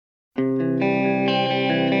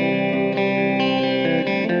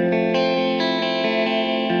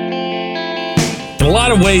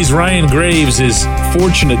lot of ways, Ryan Graves is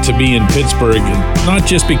fortunate to be in Pittsburgh, not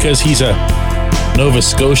just because he's a Nova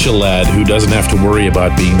Scotia lad who doesn't have to worry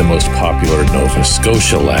about being the most popular Nova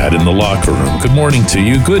Scotia lad in the locker room. Good morning to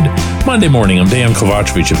you. Good Monday morning. I'm Dejan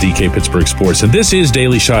Kovacevic of DK Pittsburgh Sports, and this is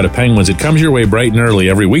Daily Shot of Penguins. It comes your way bright and early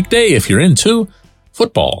every weekday if you're into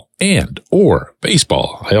football and or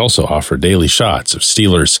baseball. I also offer daily shots of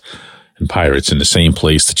Steelers and Pirates in the same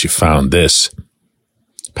place that you found this.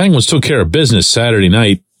 Penguins took care of business Saturday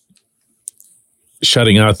night,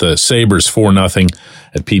 shutting out the Sabres 4-0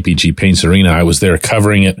 at PPG Paints Arena. I was there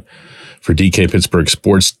covering it for DK Pittsburgh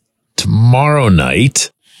Sports. Tomorrow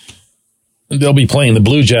night, they'll be playing the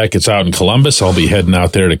Blue Jackets out in Columbus. I'll be heading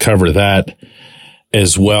out there to cover that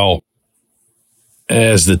as well,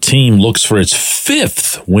 as the team looks for its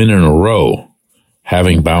fifth win in a row,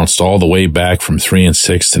 having bounced all the way back from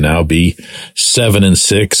 3-6 to now be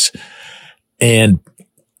 7-6. And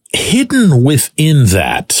hidden within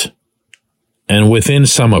that, and within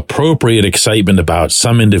some appropriate excitement about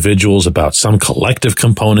some individuals, about some collective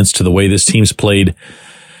components to the way this team's played,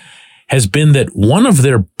 has been that one of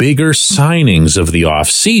their bigger signings of the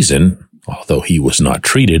offseason, although he was not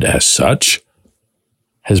treated as such,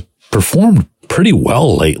 has performed pretty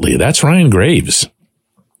well lately. That's Ryan Graves.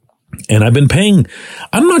 And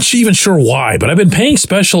I'm not even sure why, but I've been paying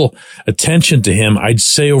special attention to him, I'd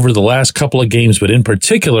say, over the last couple of games, but in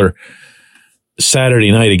particular,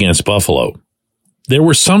 Saturday night against Buffalo. There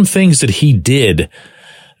were some things that he did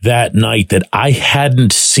that night that I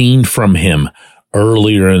hadn't seen from him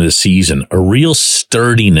earlier in the season, a real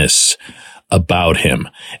sturdiness about him.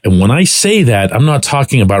 And when I say that, I'm not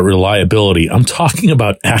talking about reliability. I'm talking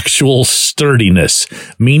about actual sturdiness,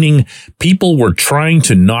 meaning people were trying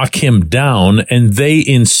to knock him down and they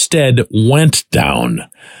instead went down.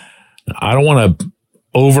 I don't want to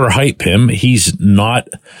overhype him. He's not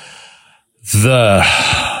the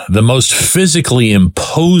most physically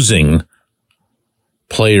imposing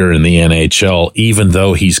player in the NHL, even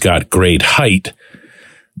though he's got great height.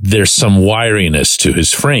 There's some wiriness to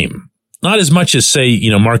his frame. Not as much as, say,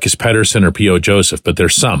 Marcus Pettersson or P.O. Joseph, but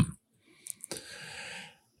there's some.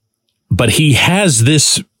 But he has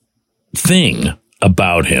this thing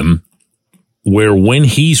about him where when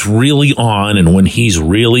he's really on and when he's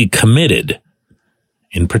really committed,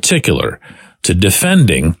 in particular, to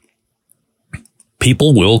defending,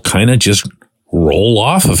 people will kind of just roll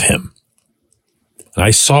off of him. And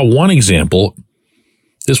I saw one example.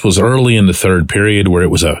 This was early in the third period where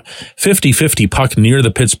it was a 50-50 puck near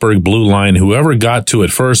the Pittsburgh blue line. Whoever got to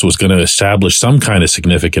it first was going to establish some kind of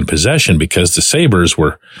significant possession because the Sabres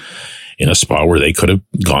were in a spot where they could have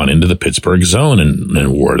gone into the Pittsburgh zone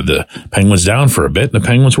and wore the Penguins down for a bit. And the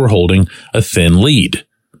Penguins were holding a thin lead.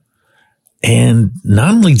 And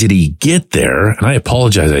not only did he get there, and I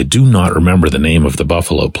apologize, I do not remember the name of the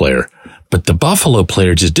Buffalo player, but the Buffalo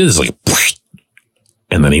player just did this like,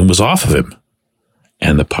 and then he was off of him.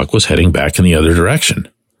 And the puck was heading back in the other direction.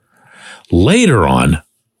 Later on,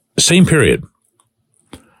 same period,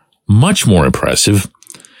 much more impressive.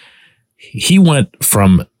 He went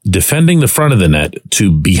from defending the front of the net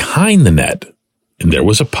to behind the net. And there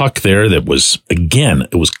was a puck there that was, again,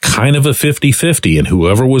 it was kind of a 50-50. And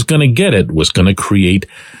whoever was going to get it was going to create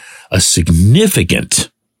a significant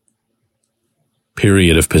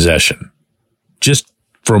period of possession. Just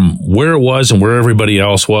from where it was and where everybody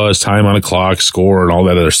else was, time on a clock, score, and all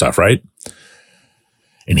that other stuff, right?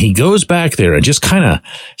 And he goes back there and just kind of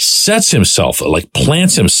sets himself, like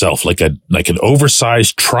plants himself like an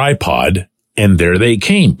oversized tripod, and there they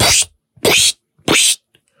came.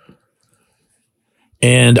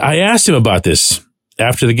 And I asked him about this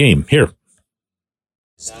after the game. Here.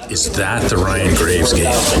 Is that the Ryan Graves game?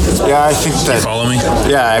 Yeah, I think that. You follow me?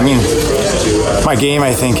 Yeah, I mean, my game,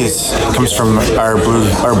 I think, comes from our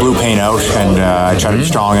blue paint out, and I try to be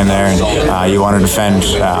strong in there. And you want to defend.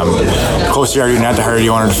 The closer you are to the net, the harder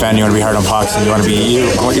you want to defend. You want to be hard on pucks, and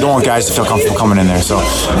you don't want guys to feel comfortable coming in there. So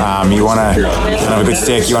you want to have a good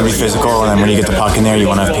stick. You want to be physical, and then when you get the puck in there, you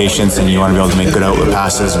want to have patience, and you want to be able to make good outlet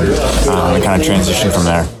passes and kind of transition from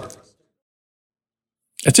there.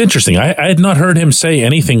 It's interesting. I had not heard him say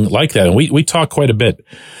anything like that. And we talk quite a bit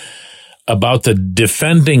about the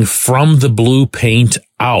defending from the blue paint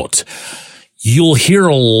out. You'll hear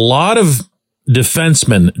a lot of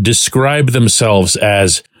defensemen describe themselves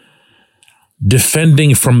as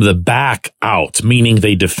defending from the back out, meaning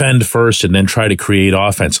they defend first and then try to create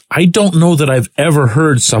offense. I don't know that I've ever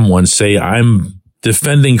heard someone say, I'm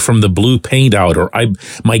defending from the blue paint out, or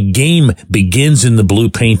my game begins in the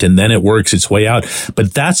blue paint and then it works its way out.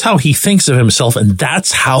 But that's how he thinks of himself, and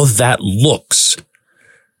that's how that looks.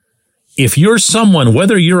 if you're someone,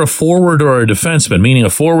 whether you're a forward or a defenseman, meaning a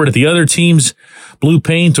forward at the other team's blue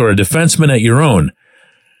paint or a defenseman at your own,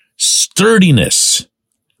 sturdiness,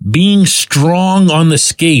 being strong on the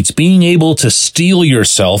skates, being able to steel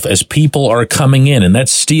yourself as people are coming in, and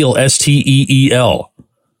that's steel, S-T-E-E-L.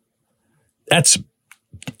 That's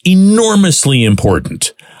enormously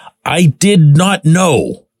important. I did not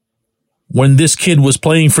know when this kid was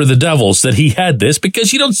playing for the Devils that he had this,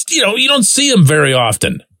 because you don't see him very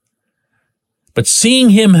often. But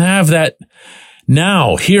seeing him have that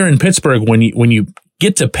now here in Pittsburgh, when you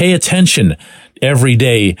get to pay attention every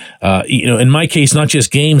day, in my case, not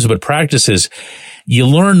just games, but practices, you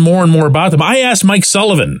learn more and more about them. I asked Mike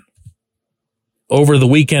Sullivan over the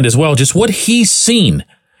weekend as well, just what he's seen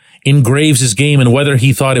in Graves' game and whether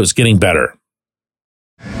he thought it was getting better.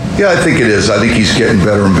 Yeah, I think it is. I think he's getting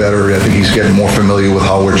better and better. I think he's getting more familiar with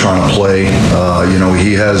how we're trying to play.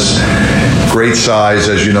 He has great size,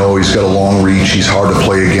 as you know. He's got a long reach. He's hard to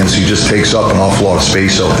play against. He just takes up an awful lot of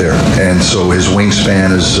space out there. And so his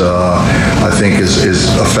wingspan is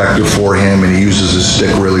effective for him, and he uses his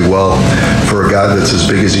stick really well. For a guy that's as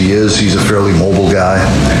big as he is, he's a fairly mobile guy.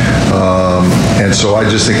 And so I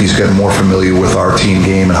just think he's getting more familiar with our team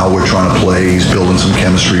game and how we're trying to play. He's building some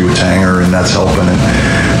chemistry with Tanger, and that's helping him.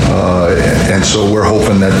 And so we're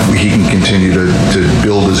hoping that he can continue to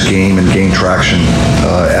build his game and gain traction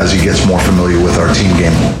as he gets more familiar with our team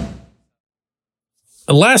game.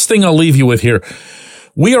 The last thing I'll leave you with here,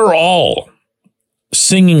 we are all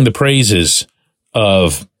singing the praises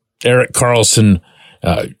of Erik Karlsson,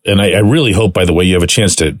 and I really hope, by the way, you have a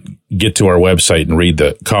chance to get to our website and read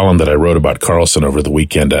the column that I wrote about Karlsson over the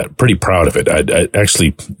weekend. Pretty proud of it.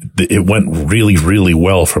 It went really, really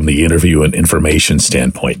well from the interview and information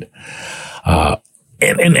standpoint.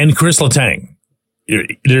 And Chris Letang,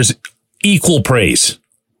 there's equal praise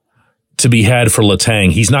to be had for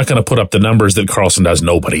Letang. He's not going to put up the numbers that Karlsson does.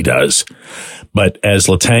 Nobody does. But as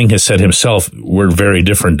Letang has said himself, we're very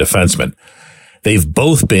different defensemen. They've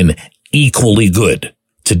both been equally good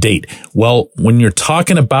to date. Well, when you're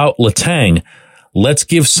talking about Letang, let's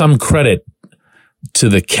give some credit to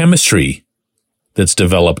the chemistry that's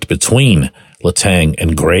developed between Letang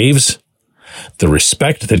and Graves, the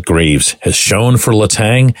respect that Graves has shown for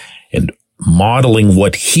Letang, and modeling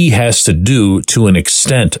what he has to do to an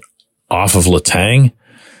extent off of Letang.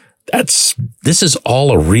 This is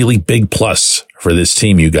all a really big plus for this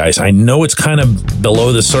team, you guys. I know it's kind of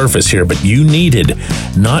below the surface here, but you needed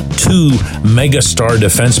not two megastar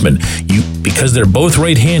defensemen. Because they're both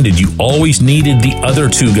right-handed, you always needed the other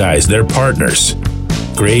two guys, their partners,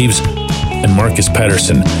 Graves and Marcus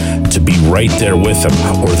Pettersson, to be right there with them,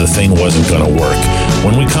 or the thing wasn't going to work.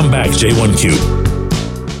 When we come back, J1Q.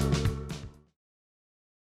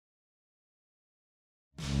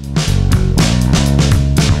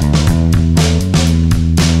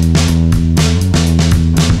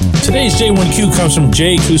 Today's J1Q comes from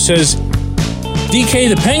Jake, who says, DK,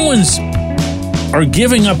 the Penguins are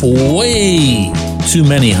giving up way too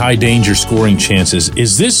many high-danger scoring chances.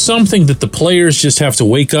 Is this something that the players just have to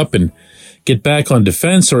wake up and get back on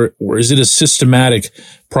defense, or is it a systematic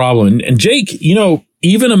problem? And Jake,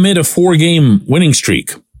 even amid a 4-game winning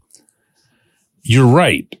streak, you're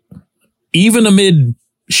right. Even amid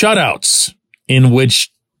shutouts in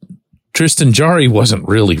which Tristan Jarry wasn't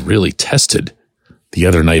really tested the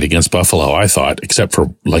other night against Buffalo, I thought, except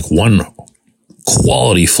for like one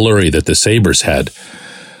quality flurry that the Sabres had.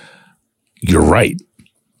 You're right.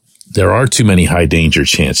 There are too many high danger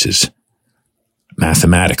chances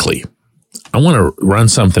mathematically. I want to run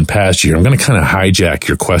something past you. I'm going to kind of hijack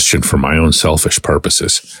your question for my own selfish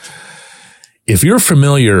purposes. If you're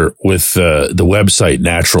familiar with the website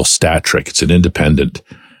Natural Stat Trick, it's an independent,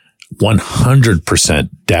 100%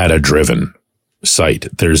 data-driven site.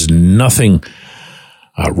 There's nothing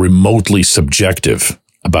remotely subjective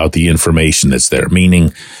about the information that's there,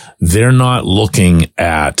 meaning they're not looking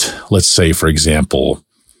at, let's say, for example,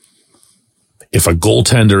 if a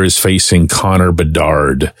goaltender is facing Connor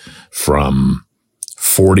Bedard from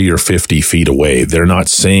 40 or 50 feet away, they're not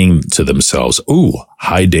saying to themselves, ooh,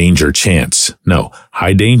 high danger chance. No,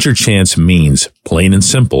 high danger chance means, plain and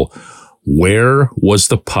simple, where was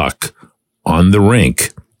the puck on the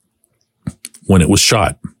rink when it was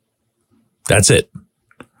shot? That's it.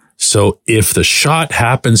 So if the shot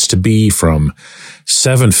happens to be from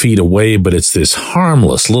 7 feet away, but it's this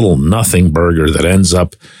harmless little nothing burger that ends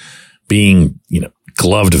up being,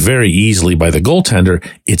 gloved very easily by the goaltender,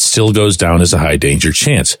 it still goes down as a high danger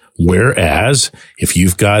chance. Whereas if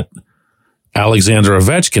you've got Alexander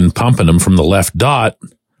Ovechkin pumping him from the left dot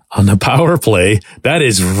on the power play, that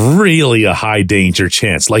is really a high danger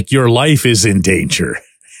chance. Like your life is in danger.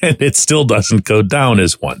 and it still doesn't go down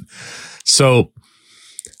as one. So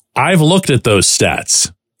I've looked at those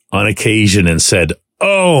stats on occasion and said,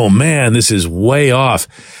 oh man, this is way off.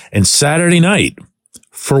 And Saturday night,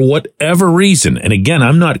 for whatever reason, and again,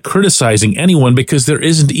 I'm not criticizing anyone because there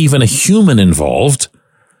isn't even a human involved,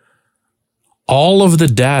 all of the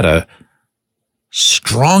data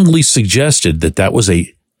strongly suggested that that was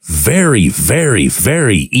a very, very,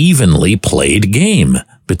 very evenly played game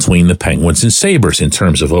between the Penguins and Sabres in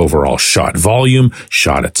terms of overall shot volume,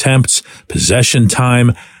 shot attempts, possession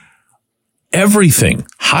time, everything.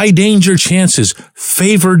 High danger chances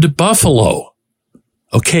favored Buffalo.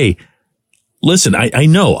 Okay, listen, I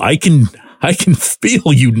know I can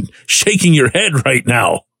feel you shaking your head right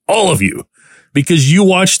now, all of you, because you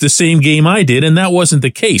watched the same game I did, and that wasn't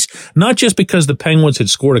the case. Not just because the Penguins had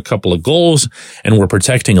scored a couple of goals and were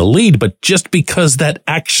protecting a lead, but just because that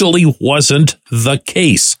actually wasn't the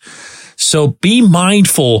case. So be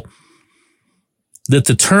mindful that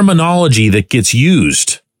the terminology that gets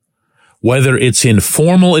used, whether it's in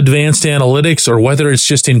formal advanced analytics or whether it's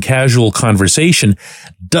just in casual conversation,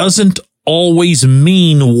 doesn't always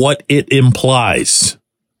mean what it implies.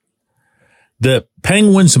 The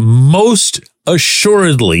Penguins most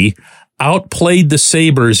assuredly outplayed the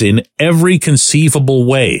Sabres in every conceivable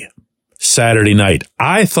way Saturday night.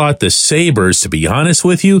 I thought the Sabres, to be honest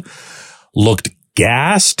with you, looked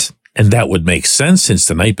gassed, and that would make sense since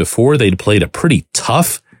the night before they'd played a pretty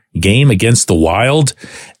tough game against the Wild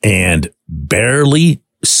and barely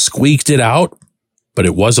squeaked it out, but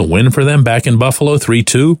it was a win for them back in Buffalo,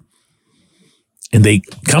 3-2. And they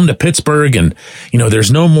come to Pittsburgh and,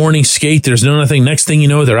 there's no morning skate. There's no nothing. Next thing you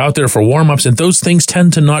know, they're out there for warm-ups, and those things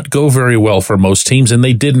tend to not go very well for most teams, and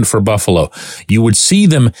they didn't for Buffalo. You would see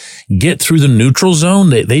them get through the neutral zone.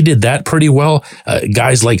 They did that pretty well.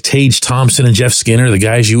 Guys like Tage Thompson and Jeff Skinner, the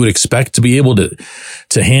guys you would expect to be able to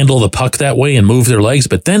handle the puck that way and move their legs.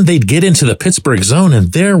 But then they'd get into the Pittsburgh zone,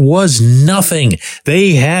 and there was nothing.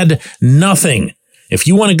 They had nothing. If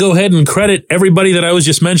you want to go ahead and credit everybody that I was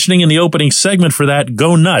just mentioning in the opening segment for that,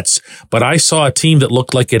 go nuts. But I saw a team that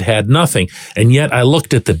looked like it had nothing. And yet I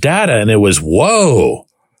looked at the data and it was, whoa,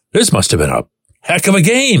 this must have been a heck of a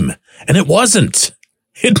game. And it wasn't.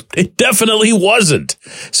 It definitely wasn't.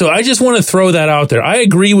 So I just want to throw that out there. I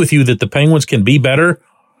agree with you that the Penguins can be better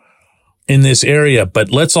in this area, but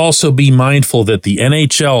let's also be mindful that the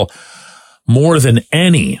NHL, more than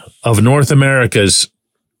any of North America's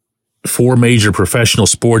 4 major professional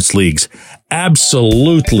sports leagues,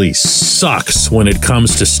 absolutely sucks when it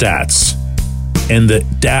comes to stats and the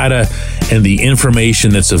data and the information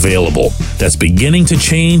that's available. That's beginning to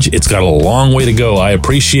change. It's got a long way to go. I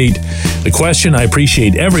appreciate the question. I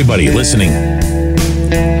appreciate everybody listening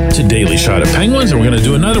to Daily Shot of Penguins, and we're going to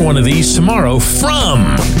do another one of these tomorrow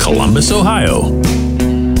from Columbus, Ohio.